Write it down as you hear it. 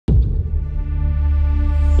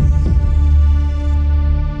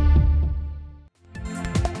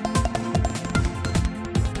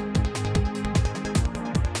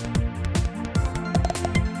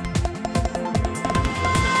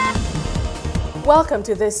Welcome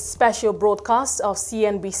to this special broadcast of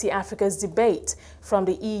CNBC Africa's debate from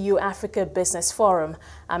the EU-Africa Business Forum.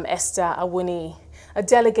 I'm Esther Awuni.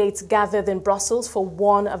 Delegates gathered in Brussels for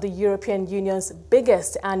one of the European Union's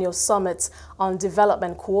biggest annual summits on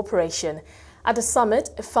development cooperation. At the summit,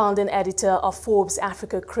 founding editor of Forbes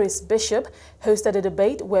Africa, Chris Bishop, hosted a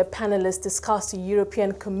debate where panelists discussed the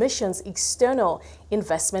European Commission's external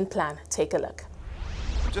investment plan. Take a look.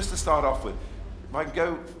 Just to start off with, if I can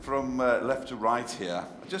go from left to right here,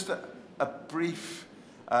 just a brief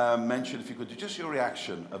mention, if you could, just your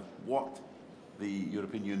reaction of what the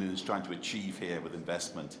European Union is trying to achieve here with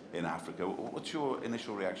investment in Africa. What's your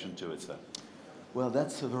initial reaction to it, sir? Well,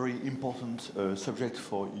 that's a very important subject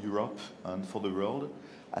for Europe and for the world.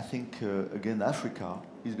 I think, again, Africa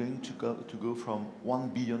is going to go from 1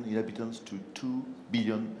 billion inhabitants to 2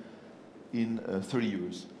 billion in 30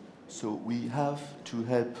 years. So we have to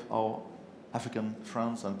help our African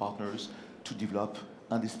friends and partners to develop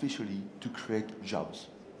and especially to create jobs.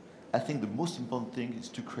 I think the most important thing is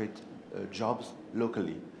to create jobs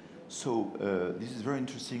locally. So this is very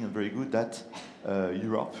interesting and very good that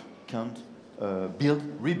Europe can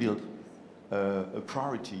rebuild a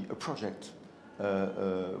priority, a project,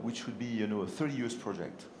 which would be, a 30 years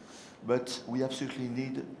project. But we absolutely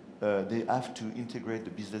need, they have to integrate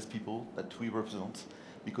the business people that we represent,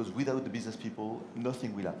 because without the business people,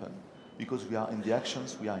 nothing will happen. Because we are in the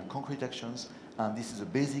actions, we are in concrete actions, and this is a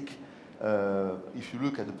basic, if you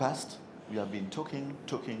look at the past, we have been talking.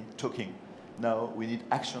 Now we need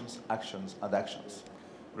actions, actions, and actions.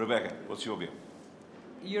 Rebecca, what's your view?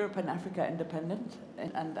 Europe and Africa are independent,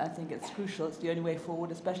 and I think it's crucial. It's the only way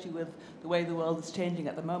forward, especially with the way the world is changing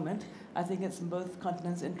at the moment. I think it's in both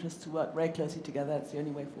continents' interest to work very closely together. It's the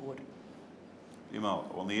only way forward.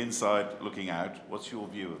 Jamal, on the inside, looking out, what's your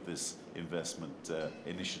view of this investment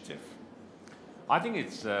initiative? I think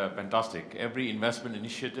it's fantastic. Every investment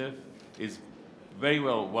initiative is very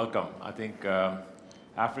well welcome. I think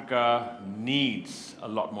Africa needs a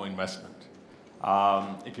lot more investment.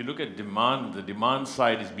 If you look at demand, the demand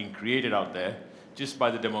side is being created out there just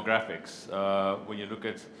by the demographics.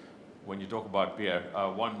 When you talk about Pierre,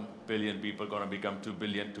 1 billion people going to become 2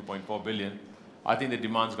 billion, 2.4 billion. I think the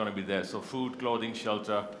demand is going to be there. So food, clothing,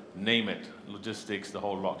 shelter, name it, logistics, the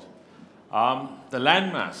whole lot. The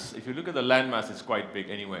landmass, if you look at the landmass, it's quite big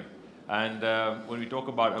anyway. And when we talk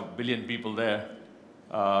about 1 billion people there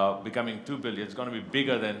becoming 2 billion, it's going to be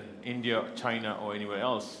bigger than India, China, or anywhere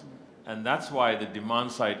else. And that's why the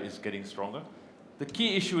demand side is getting stronger. The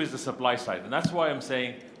key issue is the supply side. And that's why I'm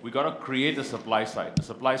saying we've got to create the supply side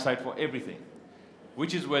for everything,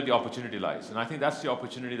 which is where the opportunity lies. And I think that's the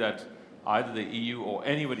opportunity that either the EU or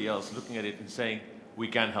anybody else looking at it and saying we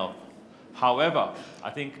can help. However,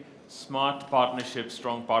 I think smart partnerships,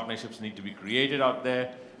 strong partnerships need to be created out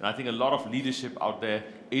there. And I think a lot of leadership out there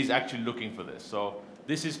is actually looking for this. So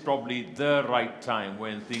this is probably the right time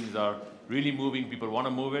when things are really moving. People want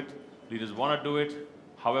to move it. Leaders want to do it.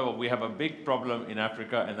 However, we have a big problem in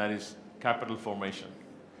Africa, and that is capital formation.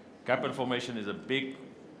 Capital formation is a big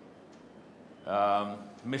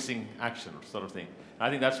missing action sort of thing. And I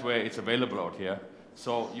think that's where it's available out here.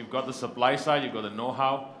 So you've got the supply side, you've got the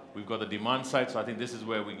know-how, we've got the demand side. So I think this is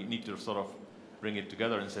where we need to sort of bring it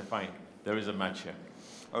together and say, fine, there is a match here.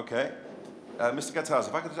 Okay. Mr. Gattaz,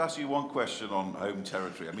 if I could just ask you one question on home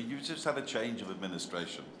territory. I mean, you've just had a change of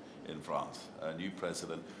administration in France, a new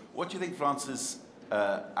president. What do you think France's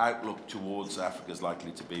outlook towards Africa is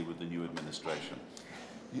likely to be with the new administration?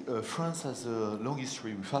 France has a long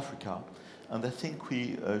history with Africa, and I think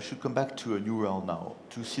we should come back to a new world now,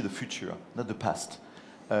 to see the future, not the past.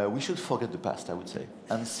 We should forget the past, I would say,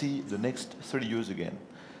 and see the next 30 years again.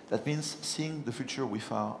 That means seeing the future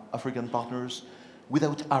with our African partners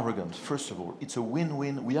without arrogance. First of all, it's a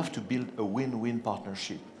win-win. We have to build a win-win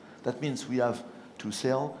partnership. That means we have to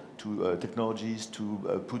sell to technologies,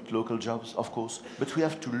 to put local jobs, of course, but we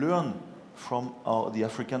have to learn from the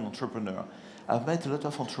African entrepreneur. I've met a lot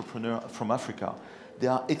of entrepreneurs from Africa. They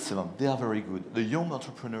are excellent. They are very good. The young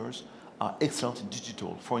entrepreneurs are excellent in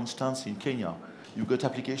digital. For instance, in Kenya, you've got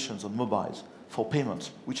applications on mobiles for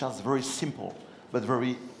payments, which are very simple, but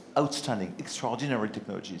very outstanding, extraordinary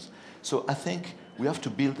technologies. So I think we have to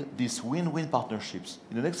build these win-win partnerships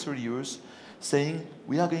in the next 30 years, saying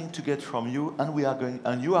we are going to get from you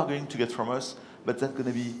and you are going to get from us, but that's going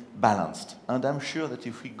to be balanced. And I'm sure that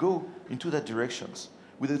if we go into that directions,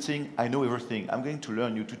 without saying, I know everything, I'm going to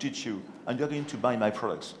learn you, to teach you, and you're going to buy my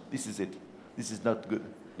products, this is it. This is not good.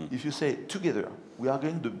 If you say, together, we are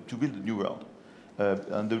going to build a new world,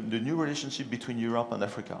 and the new relationship between Europe and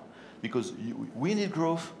Africa, because we need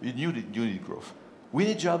growth, you need growth. We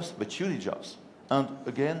need jobs, but you need jobs. And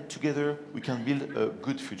again, together, we can build a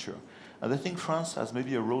good future. And I think France has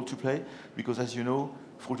maybe a role to play, because as you know,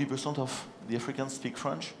 40% of the Africans speak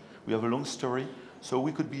French. We have a long story. So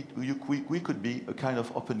we could be a kind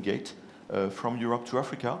of open gate from Europe to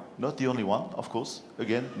Africa. Not the only one, of course.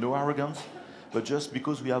 Again, no arrogance, but just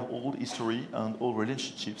because we have old history and old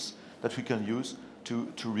relationships that we can use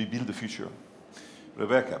to rebuild the future.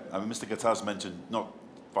 Rebecca, I mean, Mr. Gattaz mentioned not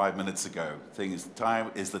 5 minutes ago,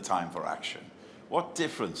 time is the time for action. What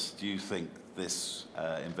difference do you think this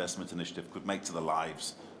investment initiative could make to the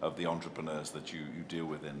lives of the entrepreneurs that you deal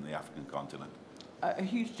with in the African continent? A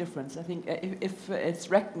huge difference. I think if it's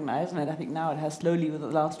recognized, and I think now it has slowly over the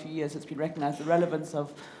last few years, it's been recognized, the relevance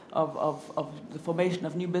of the formation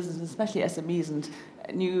of new businesses, especially SMEs, and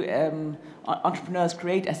new entrepreneurs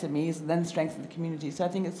create SMEs and then strengthen the community. So I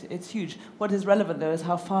think it's huge. What is relevant, though, is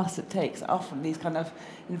how fast it takes. Often these kind of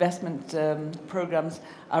investment programs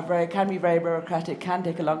can be very bureaucratic, can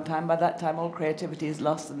take a long time. By that time, all creativity is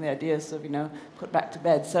lost and the ideas sort of, put back to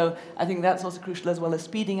bed. So I think that's also crucial, as well as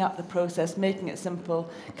speeding up the process, making it simple,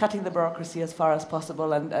 cutting the bureaucracy as far as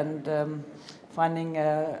possible, and finding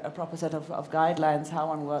a proper set of guidelines, how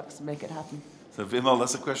one works, to make it happen. So Vimal,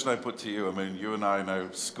 that's a question I put to you. I mean, you and I know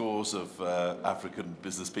scores of African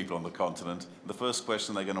business people on the continent. The first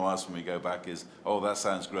question they're going to ask when we go back is, oh, that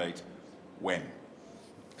sounds great. When?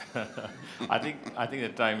 I think the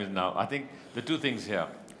time is now. I think the two things here.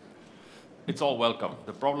 It's all welcome.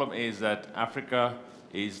 The problem is that Africa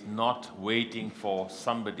is not waiting for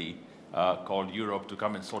somebody called Europe to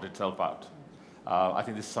come and sort itself out. I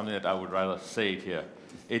think this is something that I would rather say it here.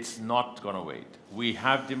 It's not going to wait. We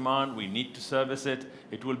have demand. We need to service it.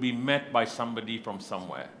 It will be met by somebody from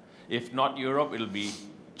somewhere. If not Europe, it'll be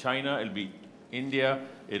China, it'll be India,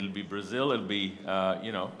 it'll be Brazil, it'll be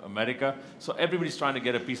America. So everybody's trying to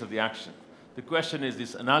get a piece of the action. The question is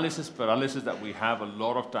this analysis paralysis that we have a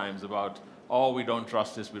lot of times about, oh, we don't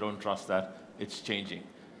trust this, we don't trust that. It's changing.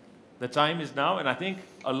 The time is now, and I think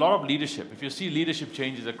a lot of leadership, if you see leadership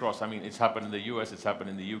changes across, I mean, it's happened in the US, it's happened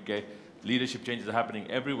in the UK, leadership changes are happening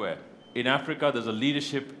everywhere. In Africa, there's a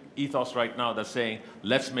leadership ethos right now that's saying,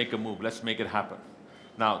 let's make a move, let's make it happen.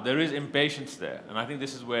 Now, there is impatience there, and I think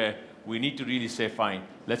this is where we need to really say, fine,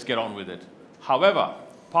 let's get on with it. However,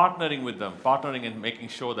 partnering with them, partnering and making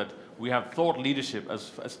sure that we have thought leadership as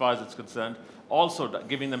far as it's concerned, also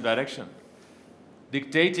giving them direction.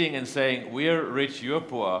 Dictating and saying, we're rich, you're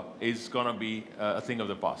poor, is going to be a thing of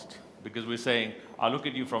the past. Because we're saying, I look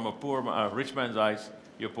at you from a rich man's eyes,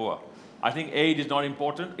 you're poor. I think aid is not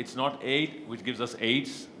important. It's not aid which gives us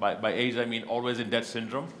AIDS. By AIDS, I mean always in debt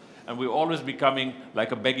syndrome. And we're always becoming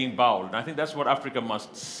like a begging bowl. And I think that's what Africa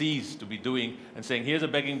must cease to be doing, and saying, here's a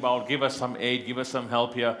begging bowl, give us some aid, give us some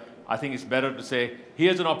help here. I think it's better to say,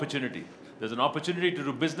 here's an opportunity. There's an opportunity to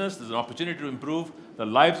do business. There's an opportunity to improve the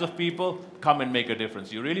lives of people. Come and make a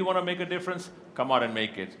difference. You really want to make a difference? Come out and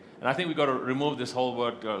make it. And I think we've got to remove this whole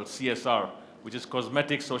word CSR, which is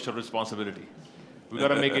cosmetic social responsibility. We've got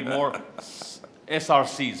to make it more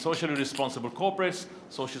SRCs, socially responsible corporates,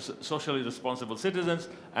 socially responsible citizens,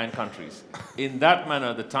 and countries. In that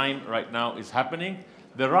manner, the time right now is happening.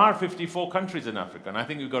 There are 54 countries in Africa, and I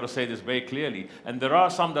think we've got to say this very clearly. And there are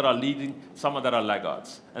some that are leading, some that are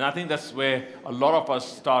laggards. And I think that's where a lot of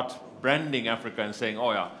us start branding Africa and saying,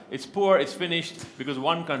 oh yeah, it's poor, it's finished, because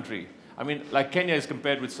one country. I mean, like Kenya is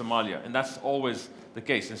compared with Somalia, and that's always the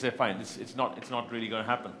case. And say, fine, it's not really going to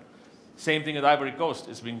happen. Same thing with Ivory Coast.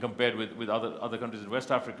 It's being compared with other countries in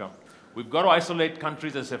West Africa. We've got to isolate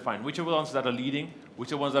countries and say, fine, which are the ones that are leading, which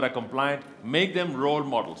are the ones that are compliant, make them role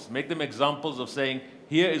models, make them examples of saying,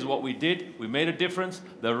 here is what we did, we made a difference,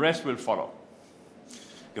 the rest will follow.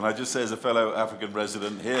 Can I just say, as a fellow African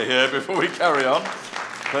resident, here before we carry on.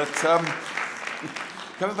 But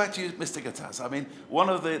coming back to you, Mr. Gattaz, I mean, one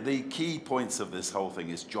of the key points of this whole thing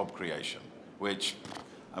is job creation, which,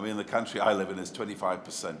 I mean, the country I live in is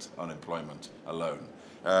 25% unemployment alone.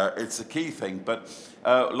 It's a key thing, but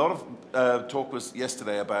a lot of talk was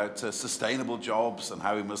yesterday about sustainable jobs and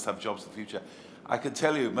how we must have jobs in the future. I can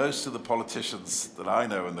tell you, most of the politicians that I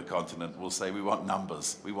know in the continent will say we want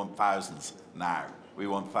numbers. We want thousands now. We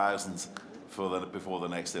want thousands before the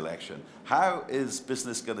next election. How is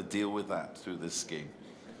business going to deal with that through this scheme?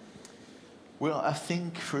 Well, I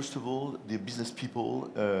think, first of all, the business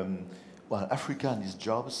people, well, Africa needs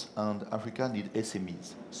jobs and Africa needs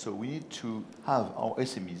SMEs. So we need to have our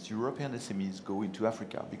SMEs, European SMEs, go into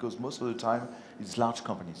Africa, because most of the time it's large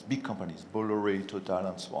companies, big companies, Bolloré, Total,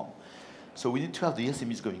 and so on. So we need to have the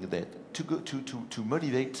SMEs going there to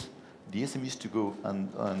motivate the SMEs to go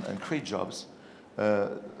and create jobs.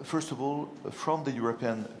 First of all, from the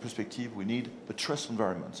European perspective, we need a trust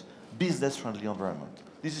environment. business-friendly environment.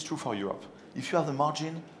 This is true for Europe. If you have the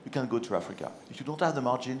margin, you can go to Africa. If you don't have the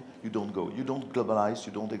margin, you don't go. You don't globalize,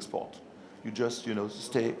 you don't export. You just,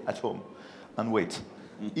 stay at home and wait.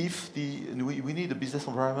 If we need a business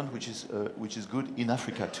environment which is good in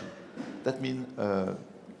Africa too. That means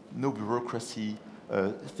no bureaucracy,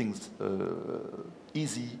 things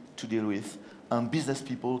easy to deal with, and business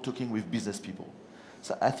people talking with business people.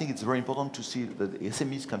 So I think it's very important to see that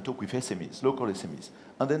SMEs can talk with SMEs, local SMEs,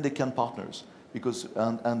 and then they can partners, because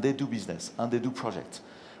and they do business and they do projects.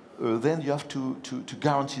 Then you have to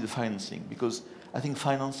guarantee the financing, because I think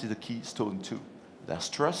finance is the keystone too. There's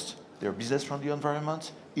trust, there's business-friendly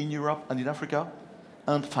environment in Europe and in Africa,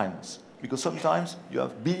 and finance. Because sometimes you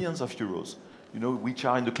have billions of euros, which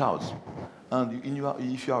are in the clouds. And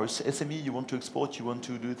if you are a SME, you want to export, you want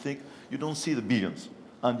to do things, you don't see the billions.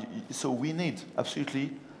 And so we need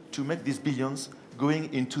absolutely to make these billions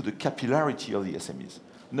going into the capillarity of the SMEs.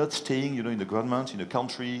 Not staying, in the government, in a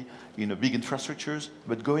country, in a big infrastructures,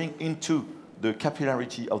 but going into the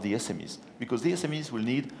capillarity of the SMEs. Because the SMEs will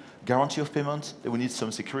need guarantee of payments, they will need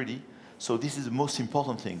some security. So this is the most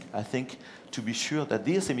important thing, I think, to be sure that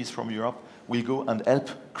the SMEs from Europe will go and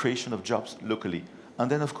help creation of jobs locally. And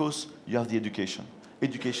then, of course, you have the education.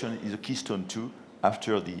 Education is a keystone too,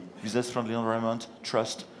 after the business-friendly environment,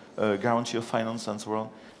 trust, guarantee of finance, and so on.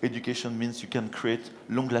 Education means you can create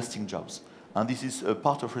long-lasting jobs. And this is a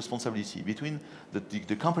part of responsibility. Between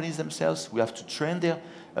the companies themselves, we have to train their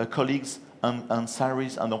colleagues and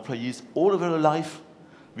salaries and employees all over their life,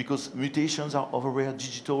 because mutations are everywhere,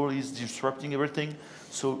 digital is disrupting everything.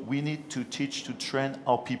 So we need to teach, to train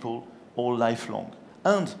our people all lifelong.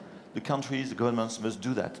 And the countries, the governments must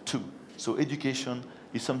do that too. So education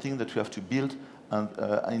is something that we have to build and,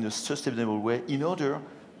 in a sustainable way, in order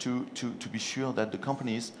to be sure that the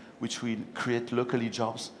companies which will create locally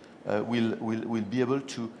jobs will be able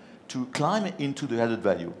to climb into the added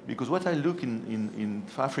value. Because what I look in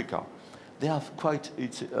Africa, they have quite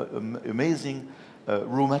amazing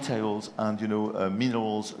raw materials and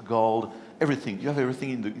minerals, gold, everything. You have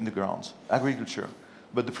everything in the ground, agriculture.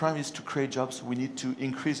 But the problem is to create jobs, we need to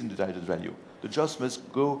increase in the added value. The jobs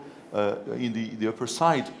must go in the upper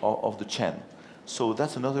side of the chain. So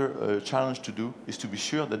that's another challenge to do, is to be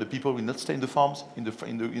sure that the people will not stay in the farms, in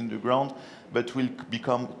the ground, but will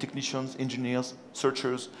become technicians, engineers,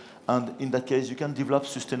 searchers, and in that case, you can develop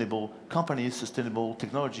sustainable companies, sustainable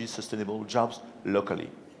technologies, sustainable jobs locally.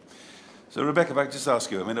 So Rebecca, if I could just ask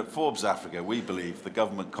you, at Forbes Africa, we believe the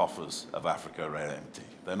government coffers of Africa are empty.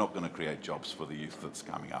 They're not going to create jobs for the youth that's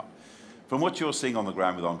coming up. From what you're seeing on the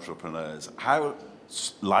ground with entrepreneurs, how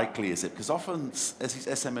likely is it? Because often, as these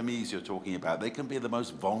SMEs you're talking about, they can be the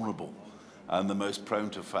most vulnerable and the most prone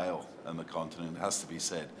to fail on the continent, it has to be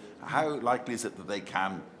said. How likely is it that they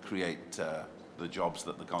can create the jobs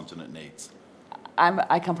that the continent needs?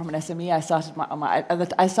 I come from an SME. I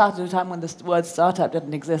started at a time when the word startup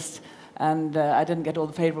didn't exist. And I didn't get all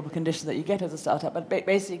the favorable conditions that you get as a startup. But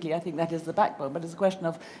basically, I think that is the backbone. But it's a question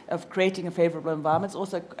of creating a favorable environment. It's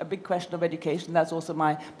also a big question of education. That's also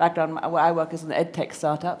my background. Where I work is in EdTech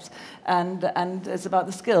startups. And it's about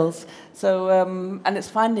the skills. So, and it's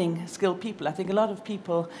finding skilled people. I think a lot of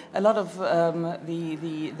people,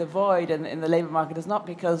 the void in the labour market is not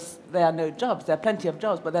because there are no jobs. There are plenty of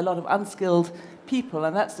jobs, but there are a lot of unskilled people.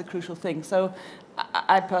 And that's the crucial thing. So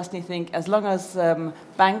I personally think as long as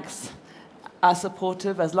banks are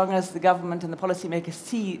supportive, as long as the government and the policymakers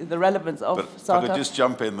see the relevance of startups. But I could just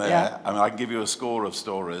jump in there. Yeah. I can give you a score of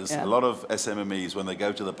stories. Yeah. A lot of SMEs, when they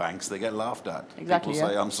go to the banks, they get laughed at. Exactly. People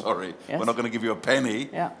say, I'm sorry, we're not going to give you a penny.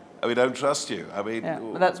 Yeah. We don't trust you.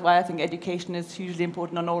 But that's why I think education is hugely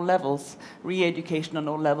important on all levels, re-education on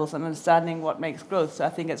all levels, and understanding what makes growth. So I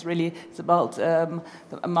think it's about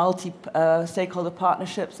multi-stakeholder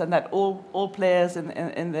partnerships, and that all players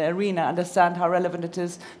in the arena understand how relevant it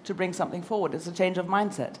is to bring something forward. It's a change of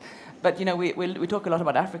mindset. But we talk a lot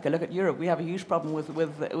about Africa. Look at Europe. We have a huge problem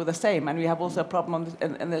with the same, and we have also a problem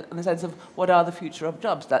in the sense of what are the future of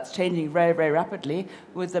jobs. That's changing very, very rapidly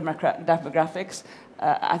with demographics.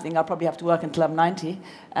 I think I'll probably have to work until I'm 90,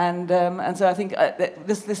 and so I think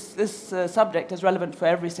this subject is relevant for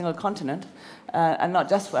every single continent, and not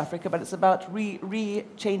just for Africa. But it's about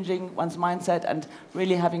re-changing one's mindset and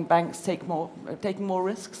really having banks taking more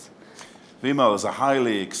risks. Vimal, as a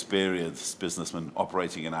highly experienced businessman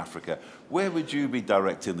operating in Africa, where would you be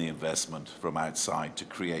directing the investment from outside to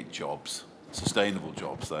create jobs, sustainable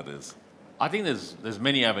jobs, that is? I think there's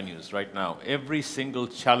many avenues right now. Every single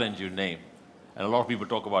challenge you name, and a lot of people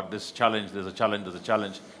talk about this challenge, there's a challenge, there's a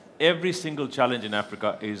challenge. Every single challenge in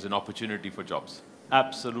Africa is an opportunity for jobs.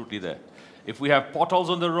 Absolutely there. If we have potholes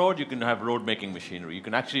on the road, you can have road-making machinery. You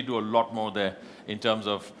can actually do a lot more there in terms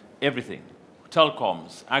of everything.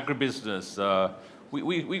 Telecoms, agribusiness.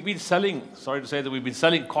 We've been selling, sorry to say that we've been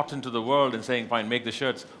selling cotton to the world and saying, fine, make the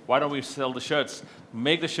shirts. Why don't we sell the shirts,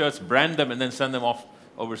 make the shirts, brand them, and then send them off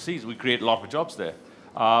overseas? We create a lot of jobs there.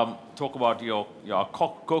 Talk about your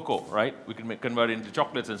cocoa, right? We can convert it into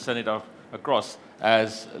chocolates and send it out across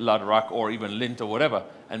as Ladrak or even Lindt or whatever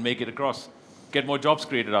and make it across. Get more jobs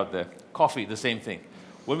created out there. Coffee, the same thing.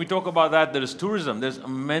 When we talk about that, there is tourism. There's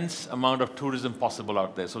immense amount of tourism possible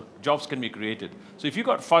out there. So jobs can be created. So if you've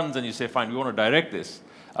got funds and you say, fine, we want to direct this,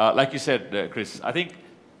 like you said, Chris, I think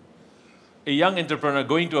a young entrepreneur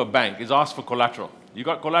going to a bank is asked for collateral. You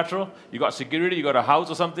got collateral, you got security, you got a house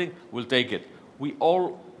or something, we'll take it.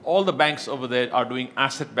 All the banks over there are doing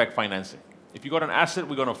asset-backed financing. If you got an asset,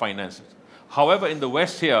 we're going to finance it. However, in the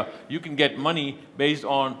West here, you can get money based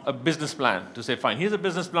on a business plan to say, fine, here's a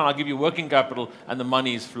business plan, I'll give you working capital, and the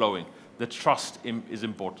money is flowing. The trust is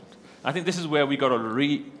important. I think this is where we got to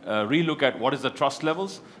relook at what is the trust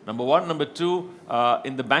levels, number one. Number two,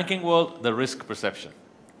 in the banking world, the risk perception.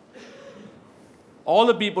 All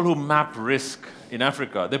the people who map risk in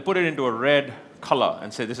Africa, they put it into a red color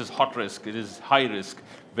and say, this is hot risk, it is high risk,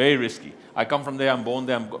 very risky. I come from there, I'm born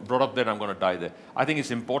there, I'm brought up there, I'm going to die there. I think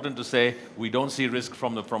it's important to say we don't see risk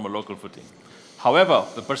from a local footing. However,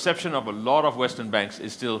 the perception of a lot of Western banks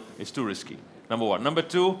is too risky, number one. Number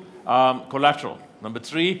two, collateral. Number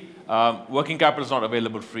three, working capital is not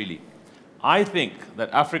available freely. I think that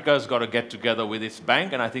Africa's got to get together with its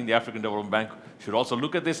bank, and I think the African Development Bank should also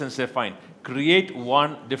look at this and say, fine, create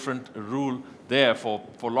one different rule there for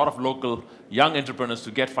a lot of local young entrepreneurs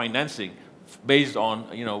to get financing based on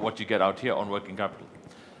what you get out here on working capital.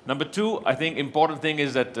 Number two, I think important thing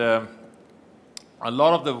is that a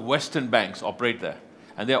lot of the Western banks operate there.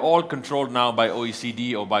 And they're all controlled now by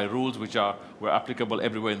OECD or by rules which were applicable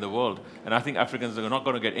everywhere in the world. And I think Africans are not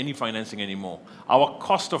going to get any financing anymore. Our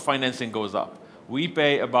cost of financing goes up. We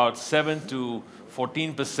pay about 7 to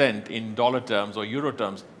 14% in dollar terms or euro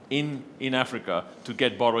terms in Africa to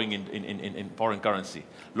get borrowing in foreign currency.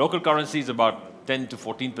 Local currency is about 10 to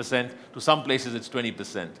 14%. To some places, it's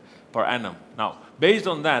 20% per annum. Now, based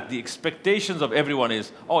on that, the expectations of everyone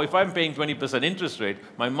is, oh, if I'm paying 20% interest rate,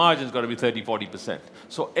 my margin's got to be 30, 40%.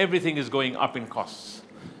 So everything is going up in costs,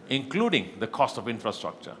 including the cost of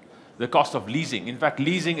infrastructure, the cost of leasing. In fact,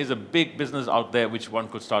 leasing is a big business out there which one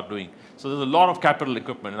could start doing. So there's a lot of capital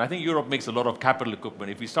equipment, and I think Europe makes a lot of capital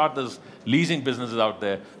equipment. If we start those leasing businesses out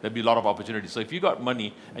there, there'll be a lot of opportunities. So if you got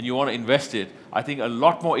money and you want to invest it, I think a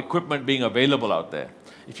lot more equipment being available out there.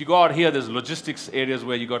 If you go out here, there's logistics areas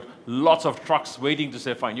where you got lots of trucks waiting to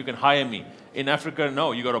say, fine, you can hire me. In Africa,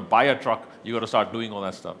 no, you got to buy a truck, you got to start doing all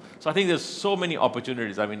that stuff. So I think there's so many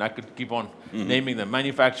opportunities. I mean, I could keep on naming them: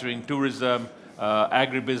 manufacturing, tourism,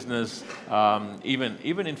 agribusiness,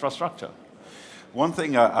 even infrastructure. One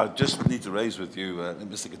thing I just need to raise with you,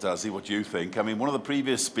 Mr. Katazi, what you think. I mean, one of the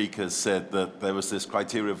previous speakers said that there was this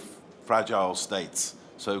criteria of fragile states,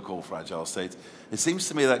 so-called fragile states. It seems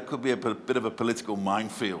to me that could be a bit of a political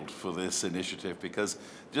minefield for this initiative, because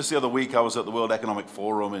just the other week I was at the World Economic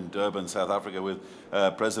Forum in Durban, South Africa, with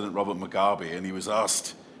President Robert Mugabe, and he was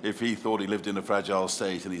asked if he thought he lived in a fragile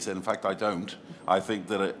state, and he said, in fact, I don't. I think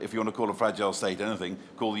that if you want to call a fragile state anything,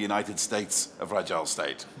 call the United States a fragile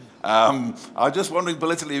state. I'm just wondering,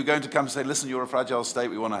 politically, you're going to come and say, listen, you're a fragile state,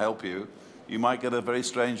 we want to help you. You might get a very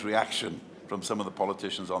strange reaction from some of the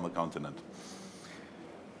politicians on the continent.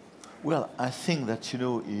 Well, I think that,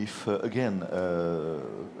 if, again,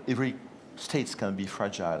 every state can be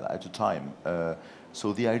fragile at a time.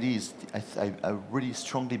 So the idea is, I really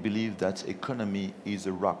strongly believe that economy is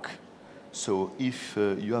a rock. So if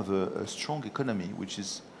you have a strong economy, which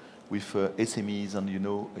is with SMEs, and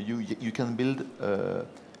you can build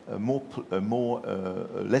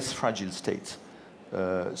less fragile states.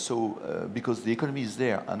 Because the economy is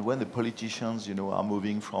there, and when the politicians, are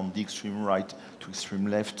moving from the extreme right to extreme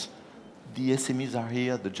left, the SMEs are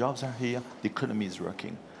here, the jobs are here, the economy is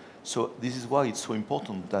working. So this is why it's so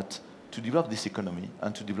important that to develop this economy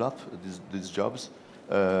and to develop these jobs,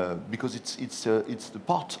 because it's the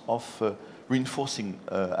part of reinforcing,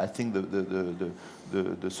 I think, the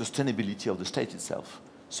sustainability of the state itself.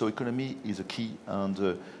 So economy is a key.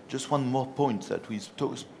 And just one more point that we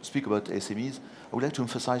speak about SMEs, I would like to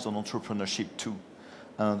emphasize on entrepreneurship too.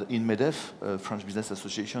 And in MEDEF, French Business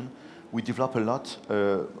Association, we develop a lot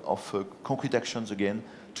of concrete actions again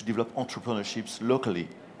to develop entrepreneurships locally.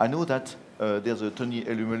 I know that there's a Tony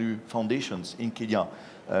Elumelu Foundations in Kenya,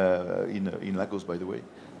 in Lagos, by the way.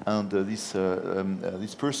 And this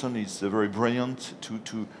person is very brilliant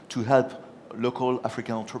to help local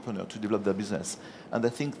African entrepreneurs to develop their business. And I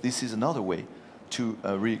think this is another way to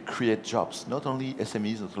recreate jobs, not only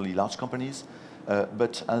SMEs, not only large companies,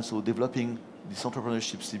 but also developing this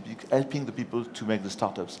entrepreneurship, helping the people to make the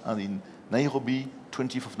startups. And in Nairobi,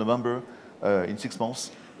 20th of November, in 6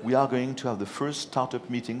 months, we are going to have the first startup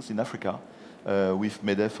meetings in Africa with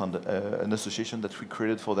MEDEF and an association that we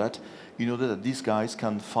created for that, in order that these guys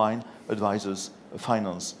can find advisors,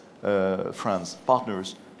 finance, friends,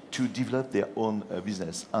 partners, to develop their own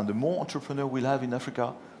business. And the more entrepreneurs we'll have in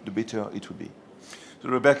Africa, the better it will be. So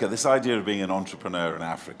Rebecca, this idea of being an entrepreneur in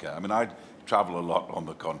Africa, I mean, I travel a lot on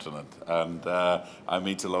the continent, and I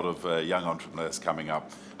meet a lot of young entrepreneurs coming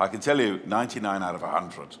up. I can tell you 99 out of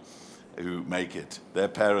 100 who make it, their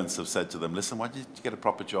parents have said to them, listen, why don't you get a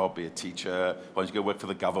proper job, be a teacher, why don't you go work for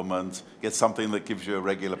the government, get something that gives you a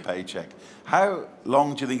regular paycheck. How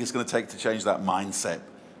long do you think it's going to take to change that mindset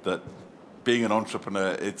that being an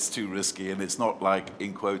entrepreneur, it's too risky and it's not like,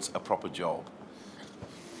 in quotes, a proper job?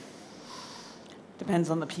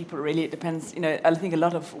 Depends on the people, really. It depends, you know, I think a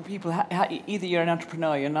lot of people, either you're an entrepreneur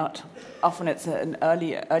or you're not. Often it's an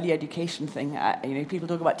early education thing. You know, people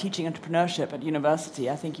talk about teaching entrepreneurship at university.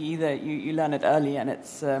 I think either you learn it early and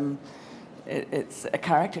it's a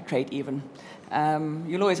character trait even.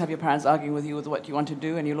 You'll always have your parents arguing with you with what you want to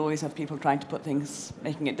do, and you'll always have people trying to put things,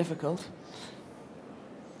 making it difficult.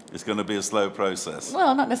 It's going to be a slow process.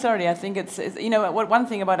 Well, not necessarily. I think it's you know, one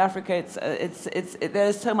thing about Africa,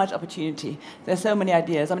 there's so much opportunity. There's so many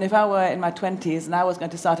ideas. I mean, if I were in my 20s and I was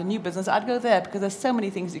going to start a new business, I'd go there because there's so many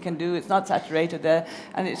things you can do. It's not saturated there,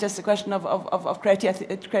 and it's just a question of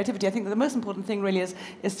creativity. I think that the most important thing really is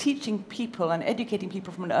teaching people and educating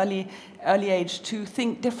people from an early age to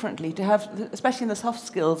think differently, to have, especially in the soft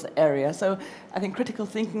skills area. So I think critical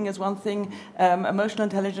thinking is one thing, emotional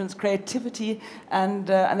intelligence, creativity,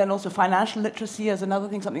 and then also financial literacy is another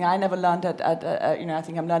thing, something I never learned at you know, I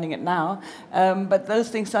think I'm learning it now. But those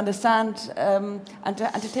things to understand and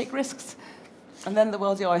to take risks. And then the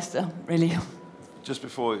world's your oyster, really. Just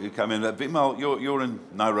before you come in, Bimal, you're in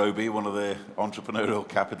Nairobi, one of the entrepreneurial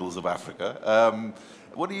capitals of Africa.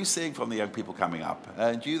 What are you seeing from the young people coming up?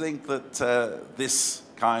 Do you think that this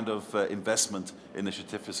kind of investment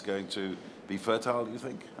initiative is going to be fertile, do you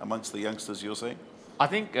think, amongst the youngsters you're seeing? I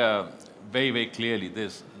think very, very clearly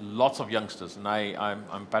there's lots of youngsters, and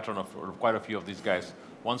I'm patron of quite a few of these guys.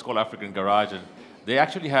 One's called African Garage, and they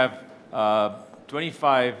actually have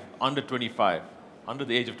 25, under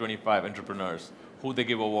the age of 25 entrepreneurs who they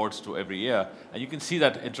give awards to every year. And you can see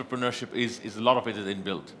that entrepreneurship is a lot of it is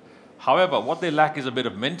inbuilt. However, what they lack is a bit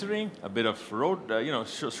of mentoring, a bit of road, you know,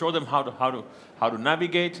 show them how to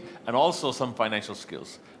navigate, and also some financial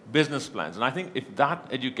skills, business plans. And I think if that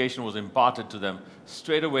education was imparted to them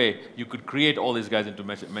straight away, you could create all these guys into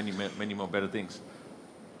many more better things.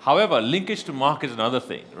 However, linkage to market is another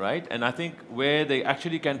thing, right? And I think where they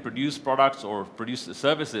actually can produce products or produce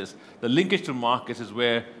services, the linkage to markets is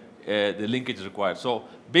where the linkage is required. So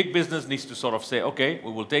big business needs to sort of say, okay,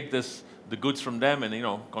 we will take the goods from them and, you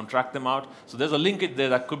know, contract them out. So there's a linkage there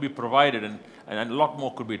that could be provided, and a lot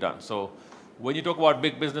more could be done. So when you talk about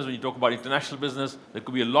big business, when you talk about international business, there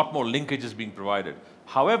could be a lot more linkages being provided.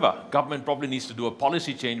 However, government probably needs to do a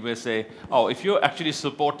policy change where say, oh, if you're actually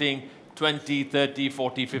supporting 20, 30,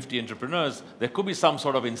 40, 50 entrepreneurs, there could be some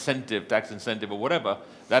sort of incentive, tax incentive or whatever,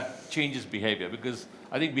 that changes behavior. Because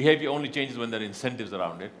I think behavior only changes when there are incentives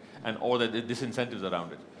around it, or there are disincentives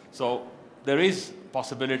around it. So there is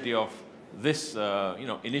possibility of this you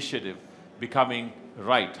know, initiative becoming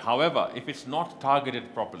right. However, if it's not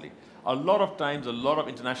targeted properly, a lot of times, a lot of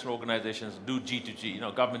international organizations do G2G, you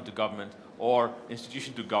know, government to government or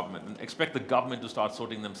institution to government, and expect the government to start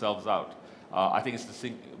sorting themselves out. I think it's the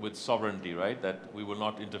thing with sovereignty, right, that we will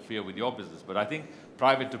not interfere with your business. But I think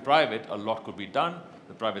private to private, a lot could be done.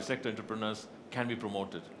 The private sector entrepreneurs can be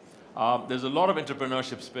promoted. There's a lot of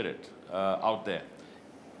entrepreneurship spirit out there.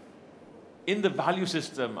 In the value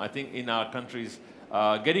system, I think in our countries,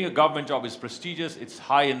 getting a government job is prestigious. It's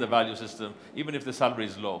high in the value system, even if the salary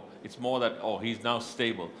is low. It's more that, oh, he's now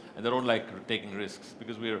stable. And they don't like taking risks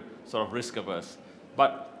because we're sort of risk averse.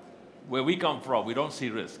 But where we come from, we don't see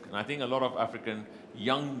risk. And I think a lot of African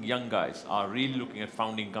young guys are really looking at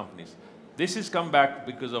founding companies. This has come back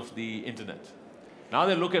because of the internet. Now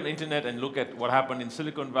they look at the internet and look at what happened in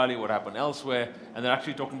Silicon Valley, what happened elsewhere, and they're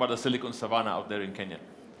actually talking about the Silicon Savannah out there in Kenya.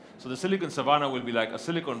 So the Silicon Savannah will be like a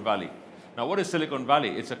Silicon Valley. Now, what is Silicon Valley?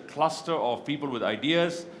 It's a cluster of people with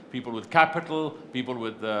ideas, people with capital, people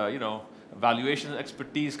with you know, valuation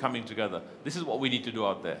expertise coming together. This is what we need to do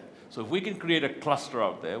out there. So if we can create a cluster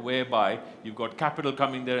out there whereby you've got capital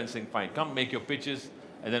coming there and saying, fine, come make your pitches,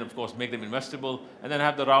 and then of course make them investable, and then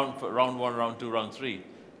have the round 1, round 2, round 3.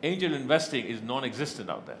 Angel investing is non-existent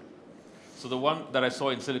out there. So the one that I saw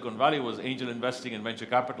in Silicon Valley was angel investing and venture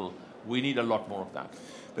capital. We need a lot more of that.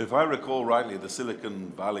 But if I recall rightly, the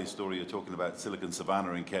Silicon Valley story you're talking about, Silicon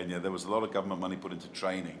Savannah in Kenya, there was a lot of government money put into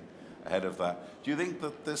training ahead of that. Do you think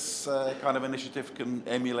that this kind of initiative can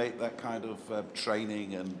emulate that kind of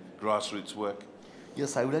training and grassroots work?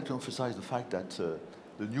 Yes, I would like to emphasize the fact that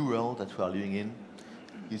the new world that we are living in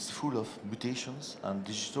is full of mutations, and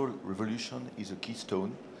digital revolution is a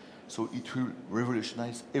keystone. So it will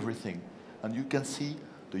revolutionize everything. And you can see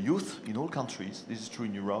the youth in all countries, this is true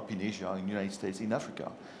in Europe, in Asia, in the United States, in Africa,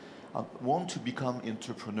 want to become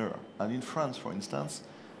entrepreneur. And in France, for instance,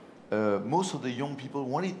 most of the young people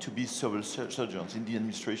wanted to be civil surgeons in the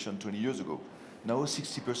administration 20 years ago. Now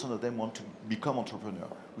 60% of them want to become entrepreneur,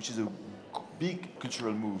 which is a big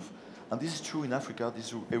cultural move. And this is true in Africa,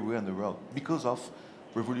 this is everywhere in the world, because of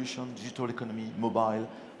revolution, digital economy, mobile.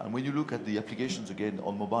 And when you look at the applications again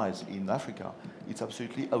on mobiles in Africa, it's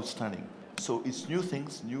absolutely outstanding. So it's new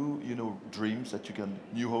things, new dreams that you can,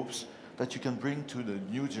 new hopes that you can bring to the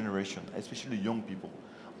new generation, especially young people.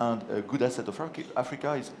 And a good asset of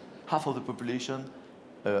Africa is half of the population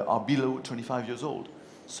are below 25 years old.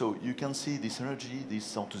 So you can see this energy,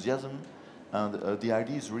 this enthusiasm, and the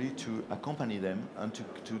idea is really to accompany them and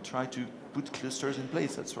to try to put clusters in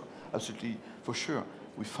place. That's absolutely for sure.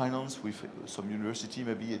 With finance, with some university,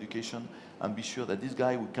 maybe education, and be sure that this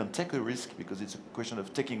guy can take a risk, because it's a question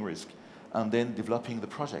of taking risk, and then developing the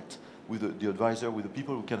project with the advisor, with the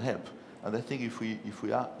people who can help. And I think if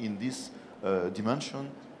we are in this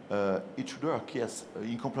dimension, it should work, yes,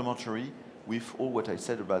 in complementary with all what I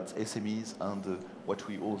said about SMEs and what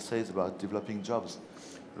we all say about developing jobs.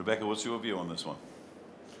 Rebecca, what's your view on this one?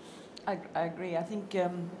 I agree. I think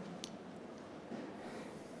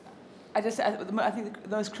I think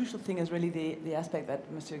the most crucial thing is really the aspect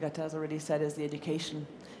that Monsieur Gattaz has already said is the education,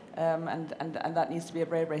 and that needs to be a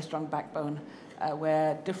very, very strong backbone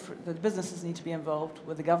where the businesses need to be involved,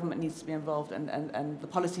 where the government needs to be involved, and the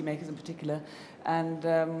policymakers in particular, and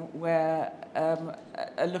where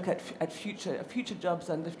a look at future jobs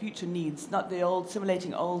and the future needs, not the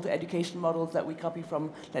simulating old education models that we copy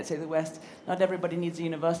from, let's say, the West. Not everybody needs a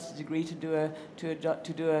university degree to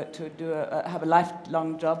have a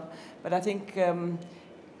lifelong job, but I think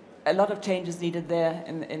a lot of change is needed there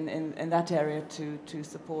in that area to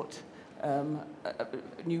support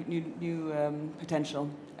new potential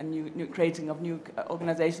and new creating of new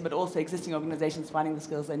organizations, but also existing organizations finding the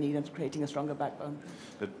skills they need and creating a stronger backbone.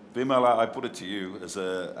 But Vimal, I put it to you as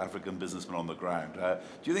an African businessman on the ground.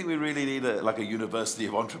 Do you think we really need like a university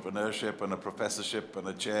of entrepreneurship and a professorship and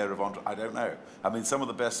a chair of I don't know. I mean, some of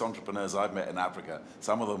the best entrepreneurs I've met in Africa,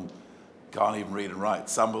 some of them can't even read and write.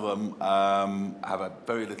 Some of them have a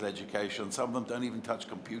very little education. Some of them don't even touch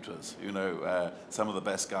computers. Some of the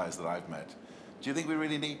best guys that I've met. Do you think we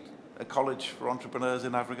really need a college for entrepreneurs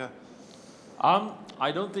in Africa?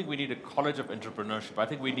 I don't think we need a college of entrepreneurship. I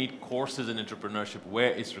think we need courses in entrepreneurship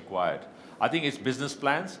where it's required. I think it's business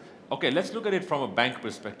plans. Okay, let's look at it from a bank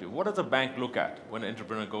perspective. What does a bank look at when an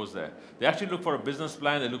entrepreneur goes there? They actually look for a business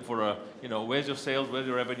plan. They look for where's your sales, where's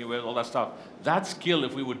your revenue, where's all that stuff. That skill,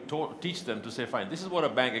 if we would teach them to say, fine, this is what a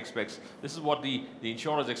bank expects, this is what the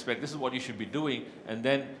insurers expect, this is what you should be doing, and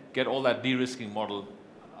then get all that de-risking model,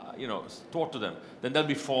 taught to them, then they'll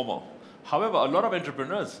be formal. However, a lot of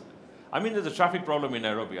entrepreneurs, I mean, there's a traffic problem in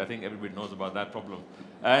Nairobi. I think everybody knows about that problem.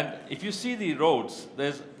 And if you see the roads,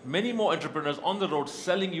 there's many more entrepreneurs on the road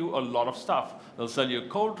selling you a lot of stuff. They'll sell you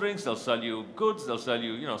cold drinks, they'll sell you goods, they'll sell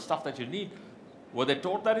you, stuff that you need. Were they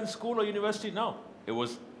taught that in school or university? No. It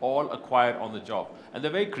was all acquired on the job. And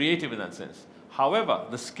they're very creative in that sense. However,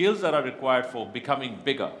 the skills that are required for becoming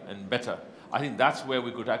bigger and better, I think that's where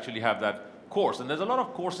we could actually have that course. And there's a lot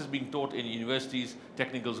of courses being taught in universities,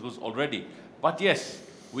 technical schools already. But yes,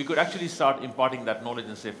 we could actually start imparting that knowledge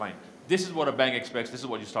and say, fine, this is what a bank expects, this is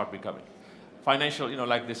what you start becoming. Financial,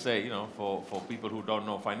 like they say, for people who don't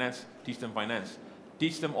know finance, teach them finance.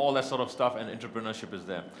 Teach them all that sort of stuff, and entrepreneurship is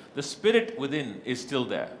there. The spirit within is still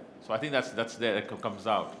there. So I think that's there, it comes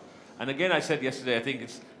out. And again, I said yesterday, I think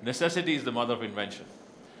necessity is the mother of invention.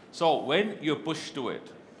 So when you're pushed to it,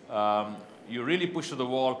 you're really pushed to the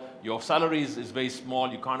wall, your salary is very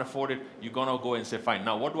small, you can't afford it, you're going to go and say, fine,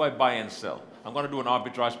 now what do I buy and sell? I'm going to do an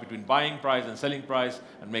arbitrage between buying price and selling price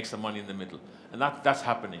and make some money in the middle. And that's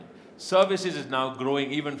happening. Services is now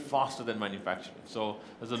growing even faster than manufacturing. So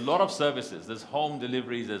there's a lot of services. There's home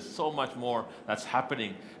deliveries. There's so much more that's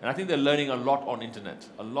happening. And I think they're learning a lot on internet.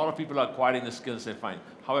 A lot of people are acquiring the skills and say, fine,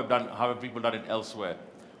 how have people done it elsewhere?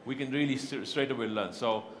 We can really straight away learn.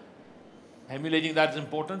 So Emulating that is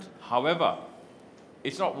important. However,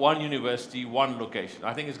 it's not one university, one location.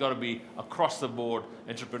 I think it's got to be across the board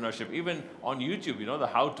entrepreneurship. Even on YouTube, you know, the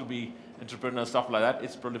how to be entrepreneur, stuff like that,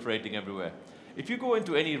 it's proliferating everywhere. If you go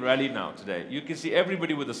into any rally now today, you can see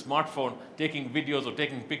everybody with a smartphone taking videos or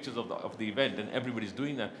taking pictures of the event, and everybody's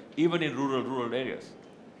doing that, even in rural areas.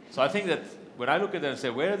 So I think that when I look at that and say,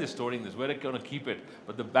 where are they storing this? Where are they going to keep it?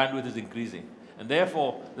 But the bandwidth is increasing. And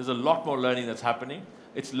therefore, there's a lot more learning that's happening.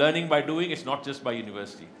 It's learning by doing. It's not just by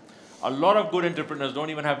university. A lot of good entrepreneurs don't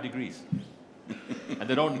even have degrees. And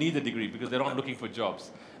they don't need a degree because they're not looking for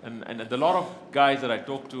jobs. And a lot of guys that I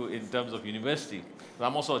talk to in terms of university,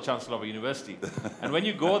 I'm also a chancellor of a university, and when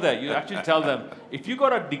you go there, you actually tell them, if you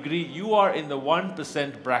got a degree, you are in the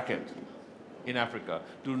 1% bracket in Africa.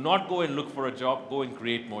 Do not go and look for a job, go and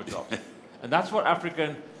create more jobs. And that's what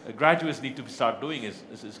African graduates need to start doing,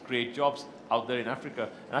 is create jobs out there in Africa.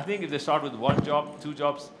 And I think if they start with 1 job, 2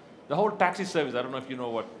 jobs, the whole taxi service, I don't know if you know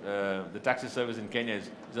what the taxi service in Kenya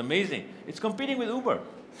is amazing. It's competing with Uber.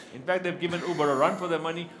 In fact, they've given Uber a run for their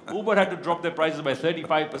money. Uber had to drop their prices by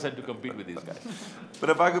 35% to compete with these guys. But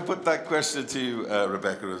if I could put that question to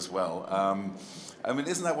Rebecca as well. I mean,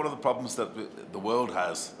 isn't that one of the problems that the world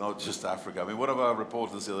has, not just Africa? I mean, one of our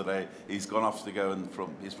reporters the other day, he's gone off to go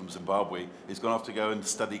he's from Zimbabwe, he's gone off to go and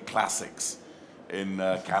study classics in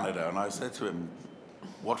Canada. And I said to him,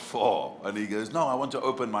 what for? And he goes, no, I want to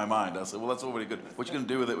open my mind. I said, well, that's all very good. What are you going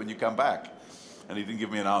to do with it when you come back? And he didn't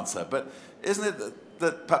give me an answer. But isn't it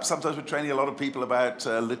that perhaps sometimes we're training a lot of people about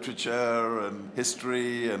literature and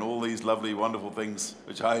history and all these lovely, wonderful things,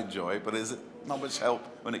 which I enjoy, but is it not much help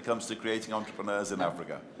when it comes to creating entrepreneurs in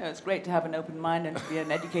Africa? No, it's great to have an open mind and to be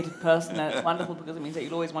an educated person, and it's wonderful because it means that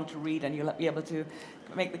you'll always want to read and you'll be able to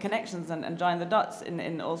make the connections and join the dots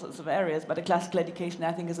in all sorts of areas. But a classical education,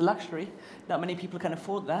 I think, is a luxury. Not many people can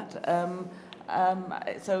afford that.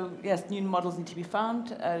 So, yes, new models need to be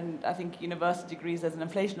found, and I think university degrees, there's an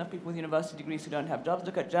inflation of people with university degrees who don't have jobs.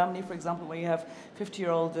 Look at Germany, for example, where you have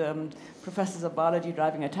 50-year-old professors of biology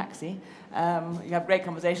driving a taxi. You have great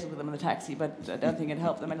conversations with them in the taxi, but I don't think it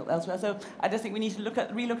helps them elsewhere. So I just think we need to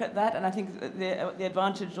relook at that, and I think the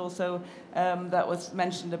advantage also that was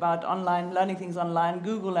mentioned about online, learning things online.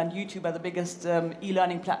 Google and YouTube are the biggest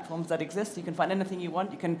e-learning platforms that exist. You can find anything you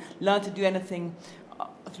want. You can learn to do anything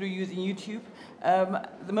through using YouTube.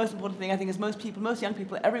 The most important thing, I think, is most young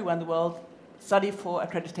people everywhere in the world study for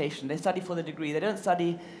accreditation. They study for the degree. They don't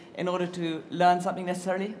study in order to learn something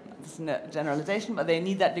necessarily. This is a generalization, but they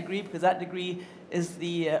need that degree because that degree is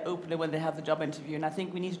the opener when they have the job interview. And I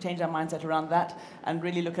think we need to change our mindset around that and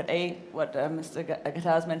really look at what Mr.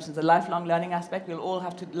 Gataz mentions, the lifelong learning aspect. We'll all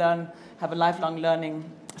have to have a lifelong learning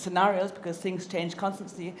scenarios because things change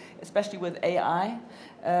constantly, especially with AI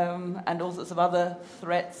and all sorts of other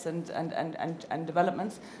threats and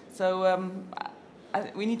developments. So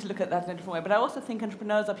we need to look at that in a different way. But I also think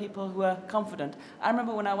entrepreneurs are people who are confident. I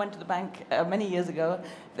remember when I went to the bank many years ago,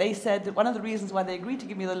 they said that one of the reasons why they agreed to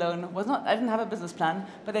give me the loan was not, I didn't have a business plan,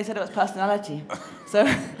 but they said it was personality. So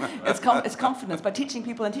it's confidence. By teaching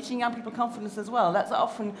people and teaching young people confidence as well, that's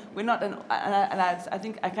often, we're not, I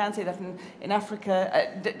think I can say that in Africa,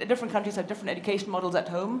 different countries have different education models at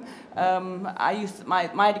home.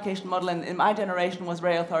 My education model in my generation was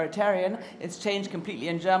very authoritarian. It's changed completely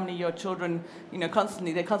in Germany. Your children, they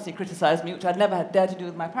constantly criticize me, which I'd never dare to do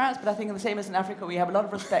with my parents, but I think the same as in Africa, we have a lot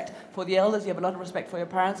of respect for the elders, you have a lot of respect for your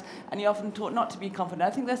parents, and you're often taught not to be confident.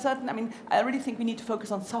 I think there's I really think we need to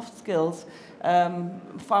focus on soft skills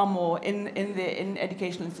far more in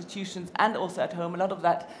educational institutions and also at home. A lot of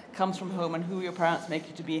that comes from home and who your parents make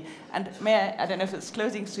you to be. And I don't know if it's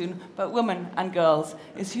closing soon, but women and girls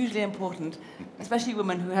is hugely important, especially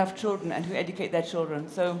women who have children and who educate their children.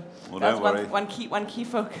 So that's one key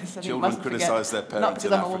focus. Children criticise their parents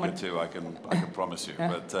in Africa too, I can promise you.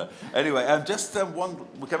 Yeah. But anyway,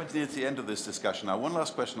 we're coming to the end of this discussion now. One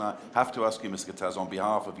last question I have to ask you, Mr. Gataz, on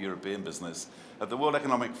behalf of European business. At the World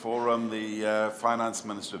Economic Forum, the finance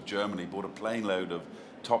minister of Germany brought a plane load of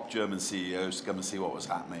top German CEOs to come and see what was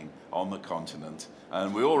happening on the continent.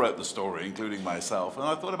 And we all wrote the story, including myself. And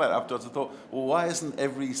I thought about it afterwards. I thought, well, why isn't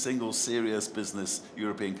every single serious business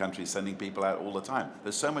European country sending people out all the time?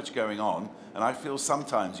 There's so much going on. And I feel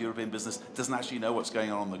sometimes European business doesn't actually know what's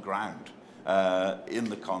going on the ground in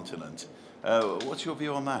the continent. What's your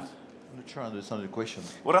view on that? I'm not sure I understand the question.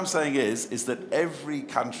 What I'm saying is that every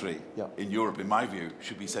country in Europe, in my view,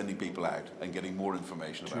 should be sending people out and getting more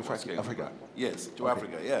information about what's going on. Africa? Yes, to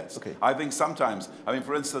Africa, yes. Okay. I think sometimes,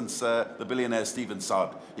 for instance, the billionaire Stephen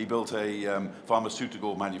Saad, he built a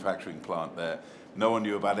pharmaceutical manufacturing plant there. no one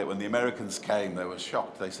knew about it. When the Americans came, they were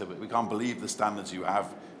shocked. They said, we can't believe the standards you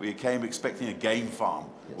have. We came expecting a game farm,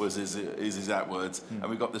 was his exact words, and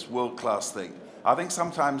we got this world-class thing. I think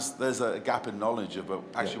sometimes there's a gap in knowledge about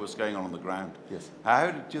actually what's going on the ground. Yes. How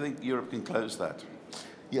do you think Europe can close that?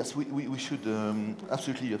 Yes, we should,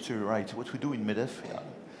 absolutely right. What we do in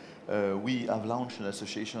MEDEF, we have launched an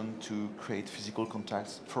association to create physical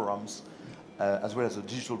contacts, forums, as well as a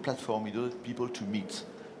digital platform in order for people to meet.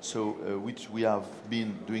 So which we have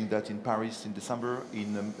been doing that in Paris in December,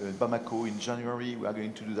 in Bamako in January. We are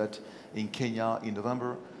going to do that in Kenya in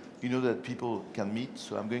November. You know that people can meet,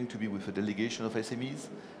 so I'm going to be with a delegation of SMEs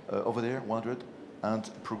over there, 100, and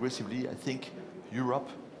progressively I think Europe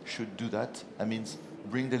should do that. I mean,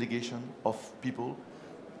 bring delegation of people,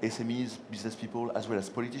 SMEs, business people, as well as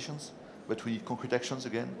politicians, but we need concrete actions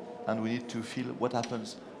again, and we need to feel what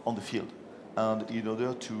happens on the field. And in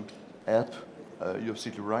order to help, you're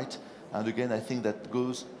absolutely right, and again I think that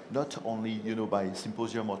goes not only by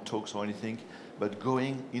symposium or talks or anything, but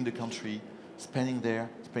going in the country, spending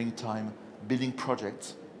time, building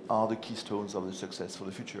projects are the keystones of the success for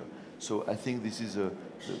the future. So I think this is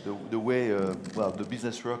the way, the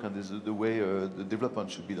business work and this is the way the development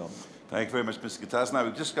should be done. Thank you very much, Mr. Gattaz. Now,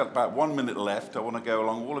 we've just got about 1 minute left. I want to go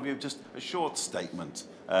along, all of you, just a short statement,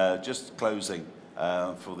 just closing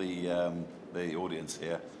for the audience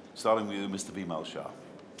here, starting with you, Mr. Bimal Shah.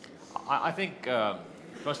 I think,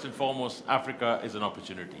 first and foremost, Africa is an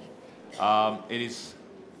opportunity. It is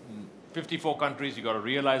 54 countries, you've got to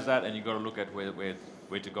realize that, and you've got to look at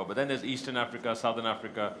where to go. But then there's Eastern Africa, Southern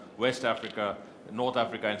Africa, West Africa, North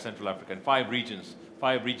Africa, and Central Africa, and 5 regions,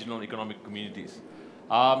 5 regional economic communities.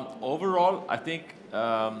 Overall, I think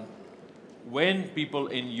when people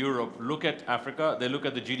in Europe look at Africa, they look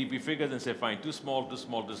at the GDP figures and say, fine, too small, too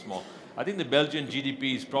small, too small. I think the Belgian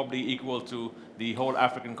GDP is probably equal to the whole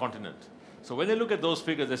African continent. So when they look at those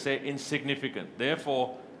figures, they say insignificant.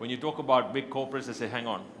 Therefore, when you talk about big corporates, they say, hang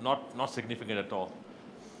on, not significant at all.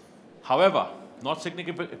 However, not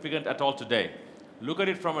significant at all today. Look at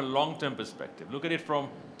it from a long-term perspective. Look at it from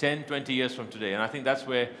 10, 20 years from today. And I think that's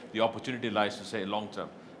where the opportunity lies to say long-term.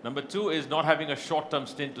 Number 2 is not having a short-term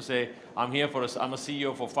stint to say, I'm a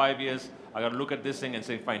CEO for 5 years. I got to look at this thing and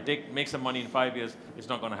say, fine, make some money in 5 years. It's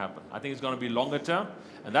not going to happen. I think it's going to be longer term.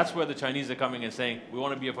 And that's where the Chinese are coming and saying, we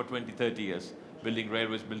want to be here for 20, 30 years, building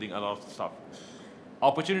railways, building a lot of stuff.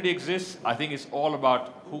 Opportunity exists. I think it's all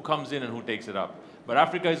about who comes in and who takes it up. But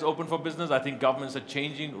Africa is open for business. I think governments are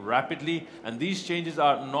changing rapidly, and these changes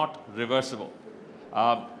are not reversible.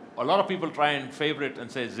 A lot of people try and favor it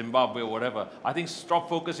and say Zimbabwe or whatever. I think stop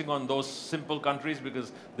focusing on those simple countries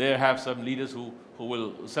because they have some leaders who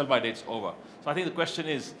will sell-by dates over. So I think the question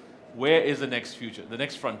is, where is the next future, the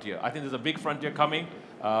next frontier? I think there's a big frontier coming.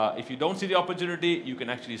 If you don't see the opportunity, you can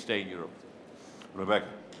actually stay in Europe. Rebecca.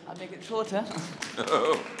 I'll make it shorter.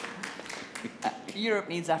 Europe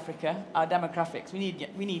needs Africa, our demographics.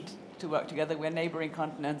 We need to work together. We're neighboring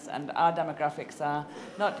continents, and our demographics are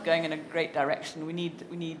not going in a great direction. We need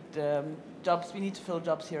jobs. We need to fill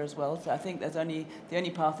jobs here as well. So I think the only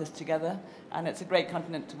path is together, and it's a great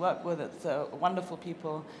continent to work with. It's wonderful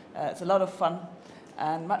people. It's a lot of fun,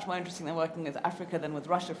 and much more interesting than working with Africa than with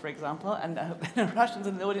Russia, for example. And I hope there are Russians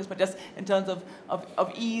in the audience, but just in terms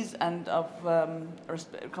of ease and of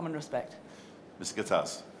common respect. Mr.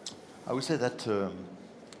 Gattaz. I would say that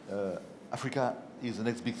Africa is the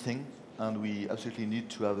next big thing, and we absolutely need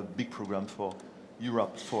to have a big program for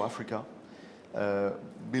Europe, for Africa,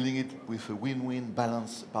 building it with a win-win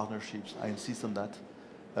balance partnerships. I insist on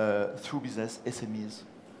that, through business, SMEs,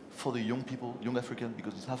 for the young people, young Africans,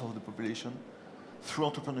 because it's half of the population, through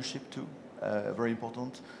entrepreneurship too, very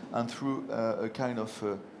important, and through a kind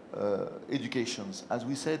of educations. As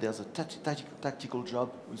we say, there's a tactical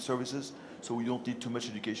job with services, so we don't need too much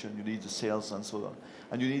education. You need the sales and so on.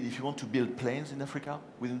 And you need, if you want to build planes in Africa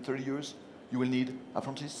within 30 years, you will need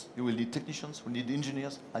apprentices, you will need technicians, you will need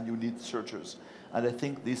engineers, and you will need searchers. And I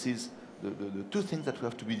think this is the 2 things that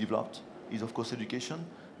have to be developed is, of course, education,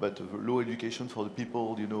 but low education for the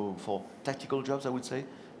people, for tactical jobs, I would say,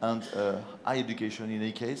 and high education in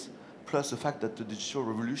any case, plus the fact that the digital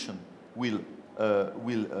revolution will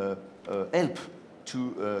help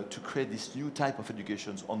to create this new type of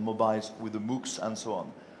educations on mobiles with the MOOCs and so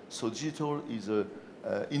on. So digital is a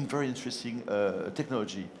very interesting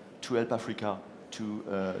technology to help Africa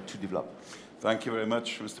to develop. Thank you very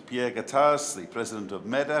much, Mr. Pierre Gattaz, the president of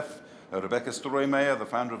MEDEF, Rebecca Storeymeyer, the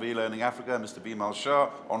founder of eLearning Africa, Mr. Bimal Shah,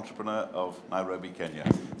 entrepreneur of Nairobi, Kenya.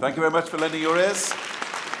 Thank you very much for lending your ears,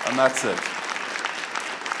 and that's it.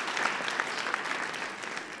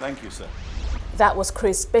 Thank you, sir. That was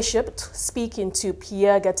Chris Bishop speaking to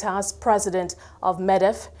Pierre Gattaz, president of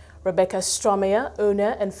MEDEF, Rebecca Stromeyer,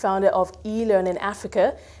 owner and founder of eLearning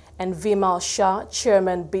Africa, and Vimal Shah,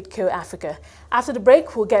 chairman Bitco Africa. After the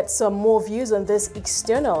break, we'll get some more views on this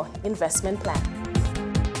external investment plan.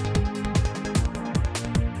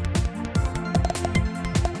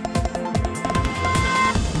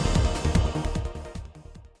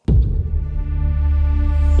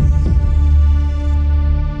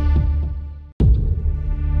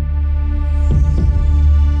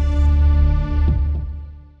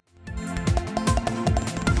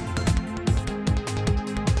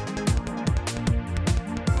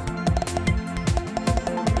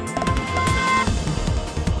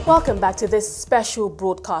 Welcome back to this special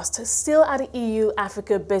broadcast. Still at the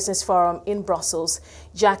EU-Africa Business Forum in Brussels,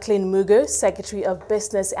 Jacqueline Mugo, Secretary of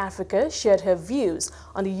Business Africa, shared her views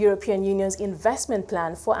on the European Union's investment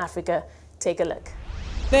plan for Africa. Take a look.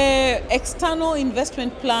 The external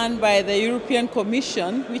investment plan by the European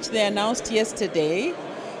Commission, which they announced yesterday,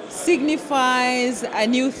 signifies a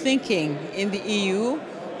new thinking in the EU,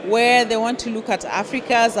 where they want to look at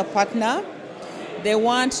Africa as a partner. They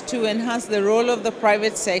want to enhance the role of the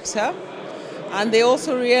private sector, and they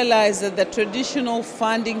also realize that the traditional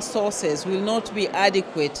funding sources will not be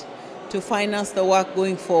adequate to finance the work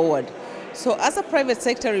going forward. So as a private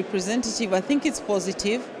sector representative, I think it's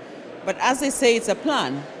positive, but as they say, it's a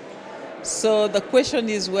plan. So the question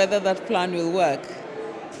is whether that plan will work.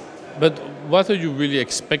 But what are you really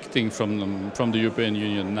expecting from the European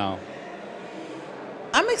Union now?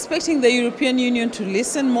 I'm expecting the European Union to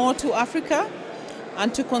listen more to Africa,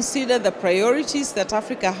 and to consider the priorities that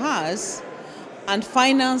Africa has and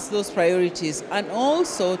finance those priorities, and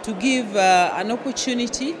also to give an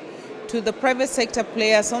opportunity to the private sector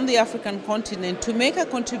players on the African continent to make a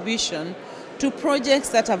contribution to projects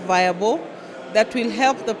that are viable, that will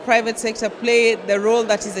help the private sector play the role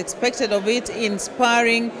that is expected of it in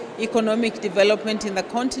spurring economic development in the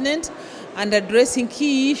continent and addressing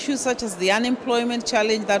key issues such as the unemployment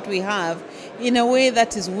challenge that we have in a way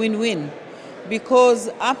that is win-win. Because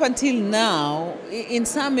up until now, in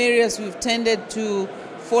some areas we've tended to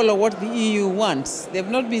follow what the EU wants. They've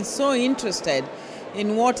not been so interested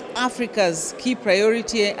in what Africa's key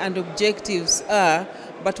priority and objectives are,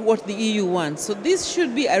 but what the EU wants. So this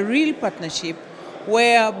should be a real partnership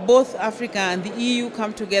where both Africa and the EU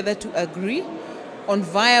come together to agree on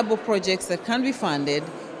viable projects that can be funded,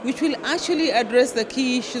 which will actually address the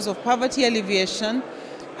key issues of poverty alleviation,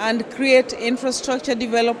 and create infrastructure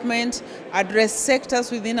development, address sectors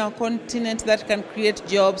within our continent that can create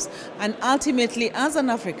jobs, and ultimately, as an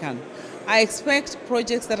African, I expect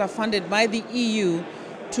projects that are funded by the EU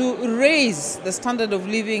to raise the standard of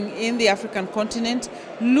living in the African continent,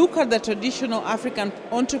 look at the traditional African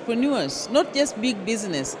entrepreneurs, not just big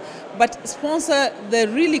business, but sponsor the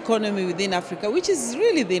real economy within Africa, which is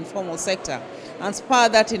really the informal sector, and spur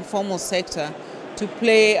that informal sector to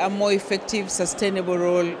play a more effective, sustainable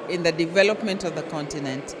role in the development of the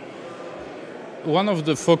continent. One of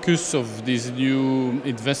the focus of this new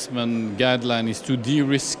investment guideline is to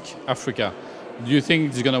de-risk Africa. Do you think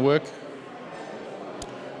it's going to work?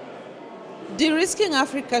 De-risking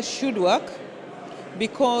Africa should work,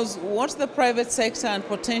 because what the private sector and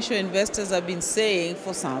potential investors have been saying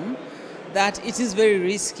for some, that it is very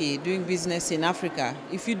risky doing business in Africa.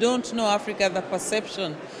 If you don't know Africa, the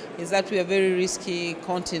perception is that we are a very risky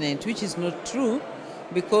continent, which is not true,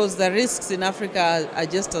 because the risks in Africa are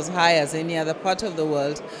just as high as any other part of the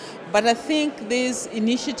world. But I think this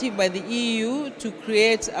initiative by the EU to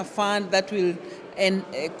create a fund that will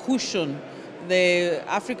cushion the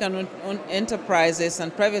African enterprises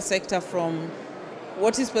and private sector from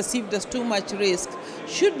what is perceived as too much risk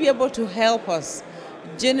should be able to help us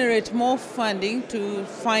generate more funding to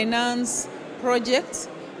finance projects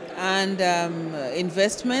and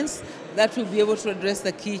investments that will be able to address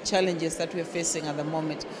the key challenges that we are facing at the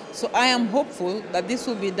moment. So I am hopeful that this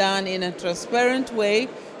will be done in a transparent way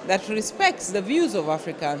that respects the views of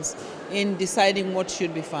Africans in deciding what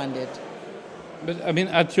should be funded. But I mean,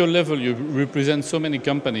 at your level, you represent so many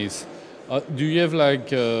companies. Do you have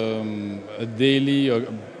like a daily or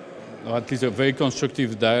at least a very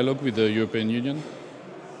constructive dialogue with the European Union?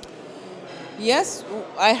 Yes,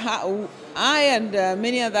 I and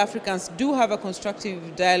many other Africans do have a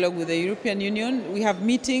constructive dialogue with the European Union. We have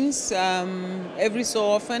meetings every so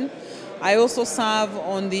often. I also serve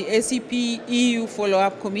on the ACP EU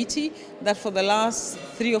follow-up committee that for the last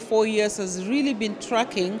 3 or 4 years has really been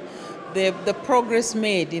tracking the progress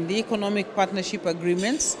made in the economic partnership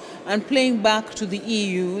agreements and playing back to the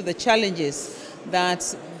EU the challenges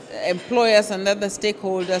that employers and other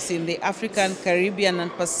stakeholders in the African, Caribbean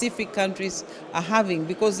and Pacific countries are having,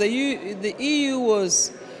 because the EU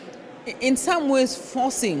was in some ways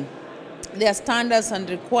forcing their standards and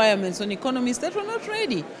requirements on economies that were not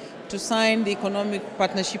ready to sign the economic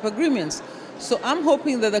partnership agreements. So I'm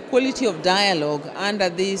hoping that the quality of dialogue under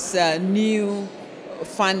this new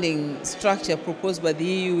funding structure proposed by the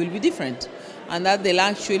EU will be different, and that they'll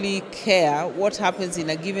actually care what happens in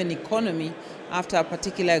a given economy after a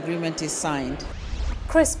particular agreement is signed.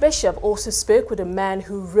 Chris Bishop also spoke with a man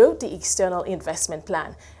who wrote the external investment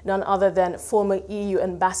plan, none other than former EU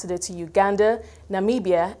ambassador to Uganda,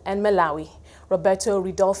 Namibia and Malawi, Roberto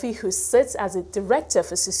Ridolfi, who sits as a Director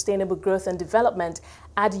for Sustainable Growth and Development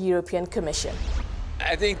at the European Commission.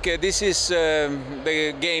 I think this is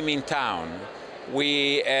the game in town.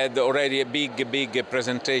 We had already a big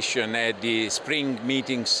presentation at the spring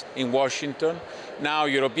meetings in Washington. Now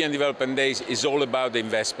European Development Days is all about the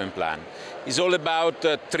investment plan. It's all about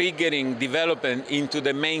triggering development into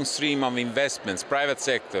the mainstream of investments, private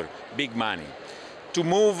sector, big money. To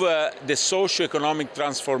move the socio-economic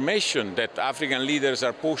transformation that African leaders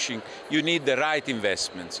are pushing, you need the right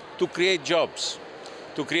investments to create jobs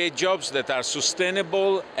that are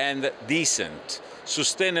sustainable and decent.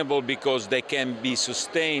 Sustainable because they can be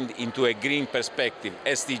sustained into a green perspective,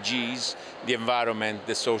 SDGs, the environment,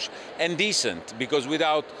 the social, and decent because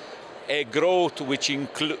without a growth which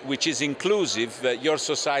is inclusive, your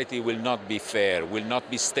society will not be fair, will not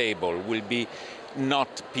be stable, will be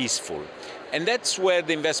not peaceful. And that's where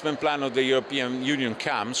the investment plan of the European Union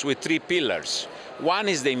comes with 3 pillars. One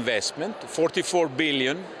is the investment, 44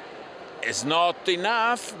 billion. It's not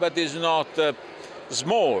enough, but it's not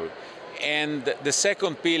small. And the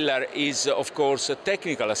second pillar is, of course,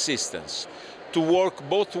 technical assistance to work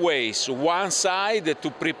both ways. One side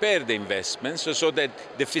to prepare the investments so that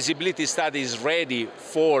the feasibility study is ready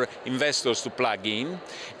for investors to plug in,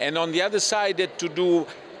 and on the other side to do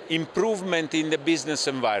improvement in the business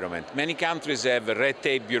environment. Many countries have red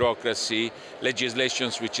tape, bureaucracy,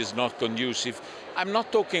 legislations which is not conducive. I'm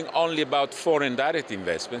not talking only about foreign direct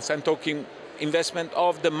investments, I'm talking investment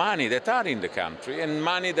of the money that are in the country and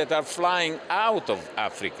money that are flying out of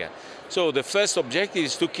Africa. So the first objective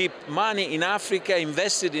is to keep money in Africa,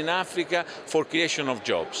 invested in Africa for creation of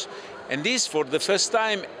jobs. And this, for the first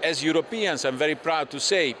time, as Europeans, I'm very proud to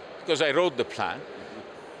say, because I wrote the plan,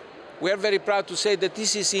 we are very proud to say that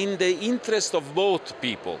this is in the interest of both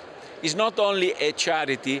people. It's not only a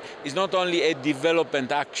charity, it's not only a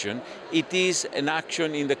development action, it is an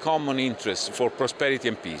action in the common interest for prosperity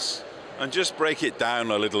and peace. And just break it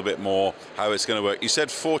down a little bit more, how it's going to work. You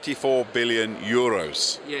said 44 billion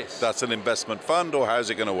euros. Yes. That's an investment fund, or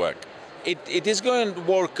how's it going to work? It is going to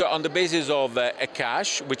work on the basis of a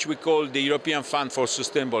cash, which we call the European Fund for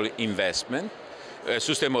Sustainable Investment,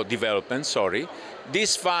 Sustainable Development, sorry.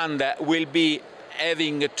 This fund will be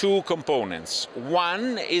having 2 components.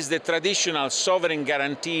 One is the traditional sovereign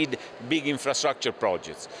guaranteed big infrastructure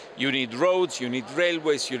projects. You need roads, you need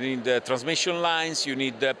railways, you need transmission lines, you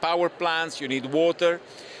need power plants, you need water.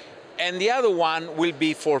 And the other one will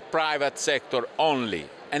be for private sector only.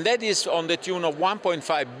 And that is on the tune of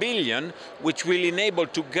 1.5 billion, which will enable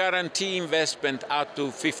to guarantee investment up to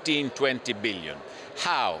 15-20 billion.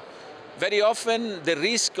 How? Very often the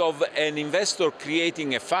risk of an investor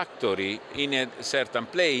creating a factory in a certain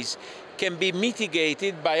place can be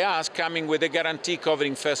mitigated by us coming with a guarantee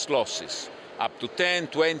covering first losses, up to 10,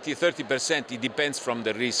 20, 30%. It depends from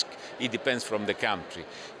the risk, it depends from the country.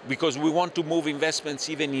 Because we want to move investments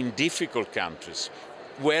even in difficult countries,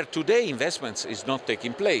 where today investments is not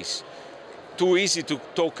taking place. Too easy to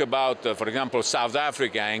talk about, for example, South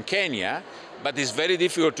Africa and Kenya, but it's very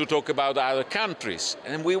difficult to talk about other countries.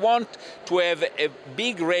 And we want to have a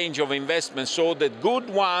big range of investments so that good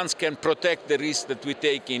ones can protect the risk that we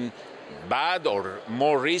take in bad or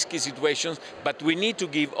more risky situations, but we need to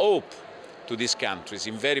give hope to these countries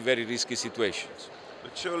in very, very risky situations.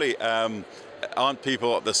 But surely, aren't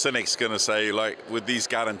people, the cynics, going to say, like, with these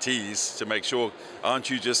guarantees to make sure, aren't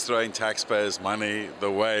you just throwing taxpayers' money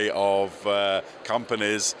the way of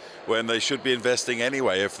companies when they should be investing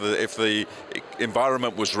anyway? If the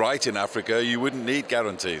environment was right in Africa, you wouldn't need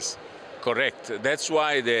guarantees. Correct. That's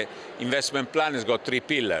why the investment plan has got 3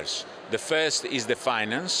 pillars. The first is the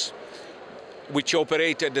finance, which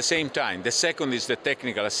operate at the same time. The second is the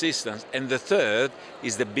technical assistance, and the third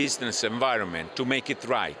is the business environment to make it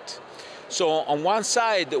right. So on one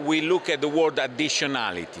side, we look at the word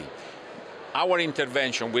additionality. Our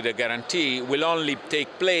intervention with a guarantee will only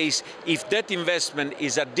take place if that investment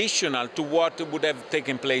is additional to what would have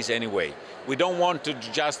taken place anyway. We don't want to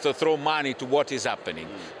just throw money to what is happening.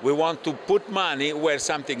 We want to put money where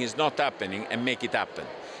something is not happening and make it happen.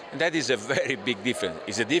 And that is a very big difference.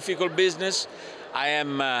 It's a difficult business. I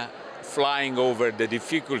am flying over the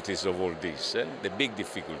difficulties of all this, the big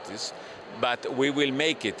difficulties, but we will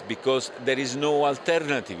make it because there is no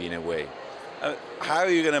alternative in a way. How are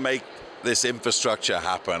you going to make this infrastructure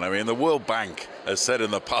happen? I mean, the World Bank has said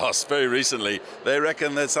in the past, very recently, they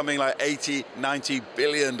reckon there's something like $80–90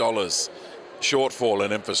 billion shortfall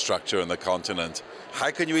in infrastructure in the continent.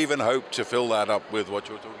 How can you even hope to fill that up with what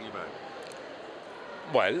you're talking about?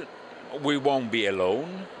 Well, we won't be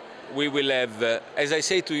alone. We will have, as I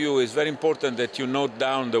say to you, it's very important that you note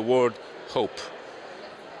down the word hope.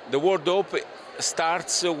 The word hope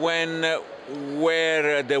starts when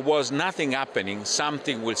where there was nothing happening,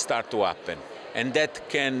 something will start to happen. And that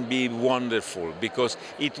can be wonderful because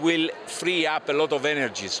it will free up a lot of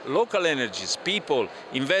energies, local energies, people,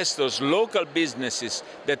 investors, local businesses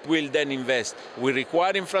that will then invest. We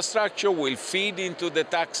require infrastructure, will feed into the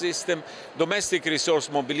tax system. Domestic resource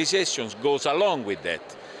mobilizations goes along with that.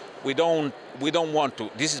 We don't want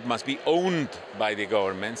to, this must be owned by the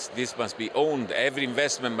governments, this must be owned, every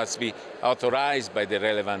investment must be authorized by the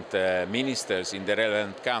relevant ministers in the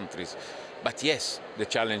relevant countries. But yes, the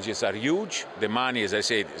challenges are huge, the money, as I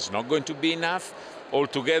said, is not going to be enough.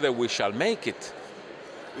 Altogether we shall make it.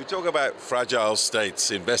 We talk about fragile states,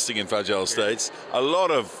 investing in fragile states. A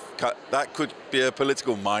lot of that could be a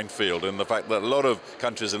political minefield in the fact that a lot of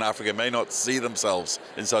countries in Africa may not see themselves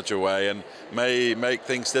in such a way and may make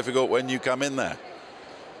things difficult when you come in there.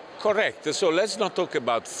 Correct. So let's not talk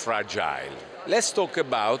about fragile. Let's talk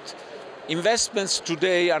about investments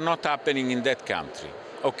today are not happening in that country.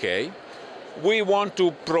 Okay. We want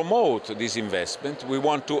to promote this investment, we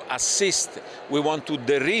want to assist, we want to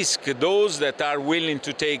de-risk those that are willing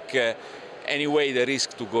to take anyway the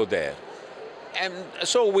risk to go there. And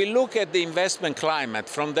so we look at the investment climate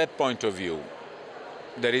from that point of view.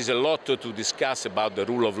 There is a lot to discuss about the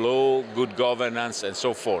rule of law, good governance and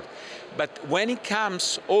so forth. But when it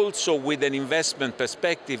comes also with an investment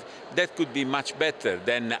perspective, that could be much better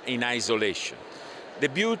than in isolation. The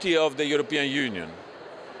beauty of the European Union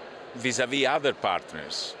vis-à-vis other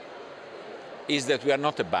partners is that we are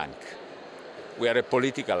not a bank. We are a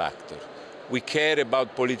political actor. We care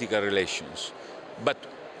about political relations. But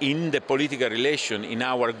in the political relation, in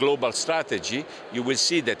our global strategy, you will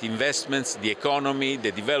see that investments, the economy,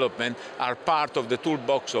 the development are part of the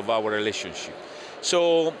toolbox of our relationship.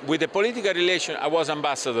 So with the political relation, I was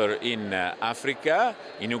ambassador in Africa,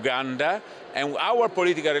 in Uganda, and our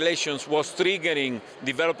political relations was triggering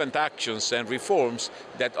development actions and reforms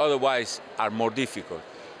that otherwise are more difficult.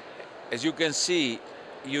 As you can see,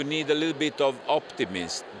 you need a little bit of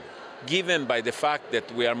optimism, given by the fact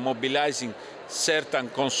that we are mobilizing certain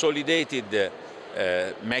consolidated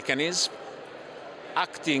mechanisms,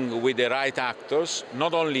 acting with the right actors,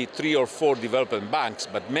 not only 3 or 4 development banks,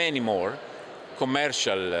 but many more,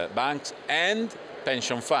 commercial banks and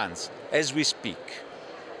pension funds. As we speak,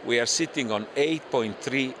 we are sitting on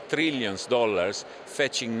 $8.3 trillion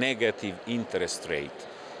fetching negative interest rate.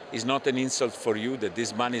 Is not an insult for you that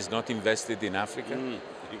this money is not invested in Africa?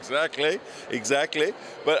 Exactly, exactly.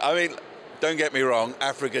 But I mean, don't get me wrong,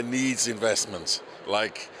 Africa needs investment.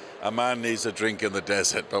 Like a man needs a drink in the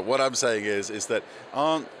desert. But what I'm saying is that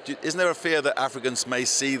isn't there a fear that Africans may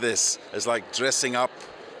see this as like dressing up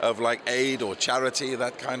of like aid or charity,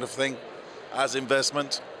 that kind of thing, as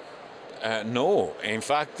investment? No, in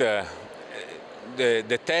fact,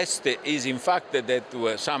 the test is in fact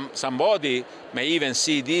that somebody may even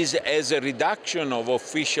see this as a reduction of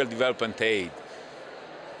official development aid.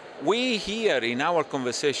 We hear in our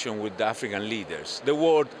conversation with the African leaders the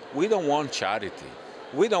word, we don't want charity,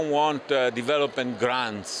 we don't want development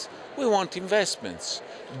grants, we want investments.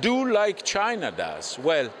 Do like China does.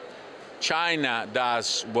 Well, China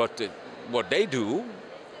does what they do.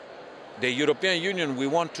 The European Union, we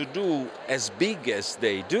want to do as big as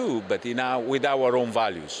they do, but with our own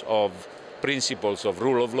values of principles of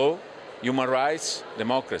rule of law, human rights,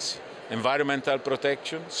 democracy, environmental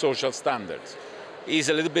protection, social standards. It's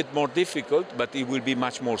a little bit more difficult, but it will be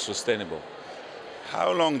much more sustainable.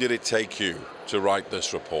 How long did it take you to write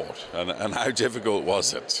this report, and how difficult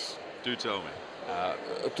was it? Do tell me.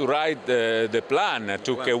 To write the plan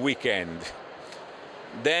took a weekend.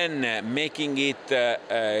 Then making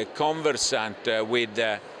it conversant with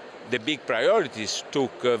the big priorities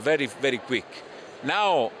took very, very quick.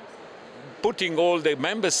 Now, putting all the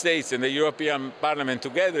member states and the European Parliament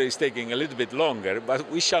together is taking a little bit longer,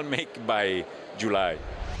 but we shall make by July.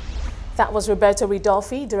 That was Roberto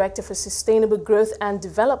Ridolfi, Director for Sustainable Growth and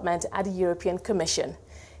Development at the European Commission.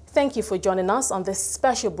 Thank you for joining us on this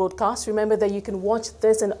special broadcast. Remember that you can watch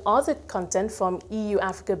this and other content from EU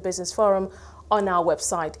Africa Business Forum on our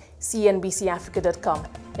website, cnbcafrica.com.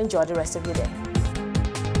 Enjoy the rest of your day.